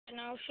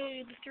I'll show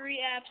you the three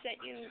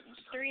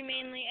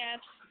mainly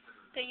apps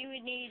that you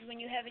would need when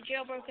you have a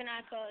jailbroken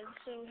iPod.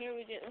 So here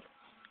we go.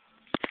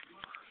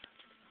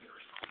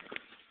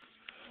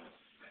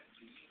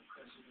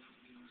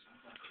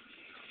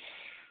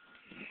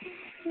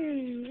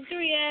 The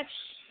three apps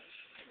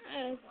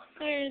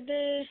they're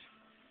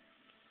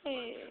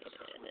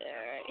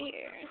right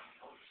here.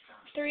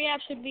 Three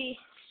apps would be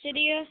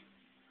Cydia,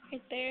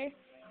 right there,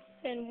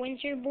 then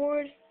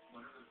Winterboard,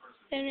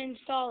 then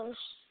Installers.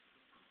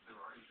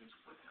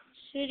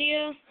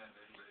 Cydia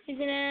is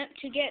an app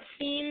to get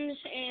themes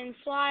and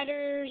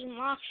sliders and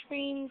lock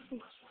screens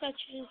and such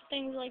as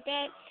things like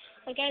that.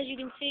 Like as you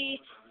can see,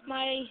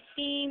 my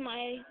theme,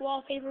 my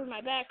wallpaper, my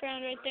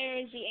background right there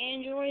is the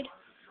Android,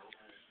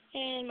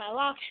 and my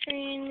lock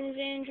screen is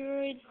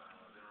Android.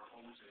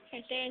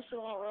 Right there, it's the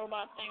little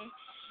robot thing.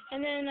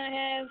 And then I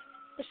have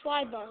the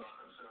slide bar.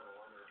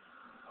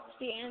 It's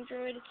the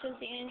Android. It says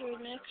the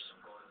Android next.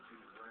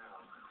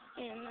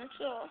 And that's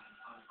all.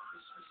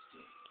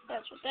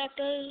 That's what that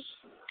does.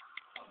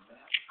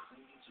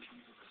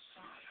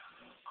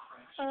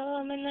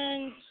 And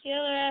then the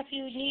other app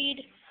you would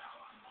need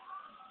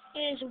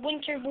is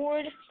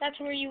Winterboard. That's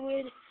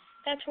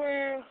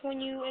where when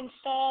you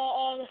install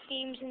all the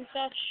themes and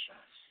such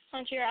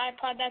onto your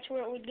iPod, that's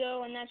where it would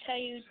go, and that's how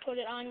you'd put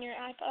it on your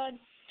iPod.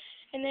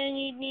 And then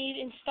you'd need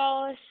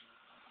Installers,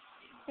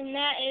 and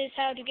that is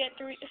how to get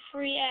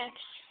free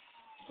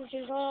apps, which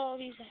is all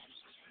these apps.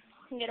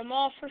 You can get them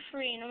all for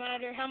free, no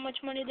matter how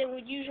much money they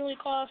would usually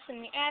cost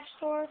in the App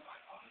Store.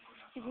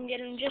 You can get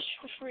them just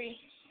for free.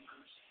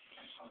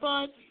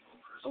 But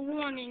a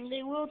warning: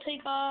 they will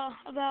take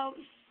about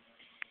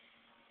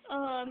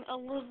a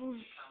little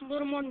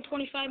more than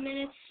 25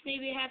 minutes,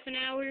 maybe half an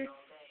hour,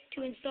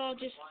 to install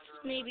just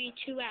maybe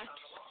 2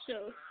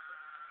 apps.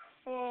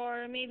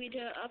 Or maybe to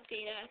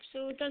update apps.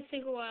 So it does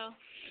take a while.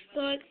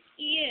 But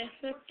yeah,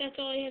 that's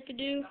all you have to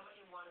do.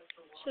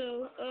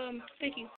 So thank you.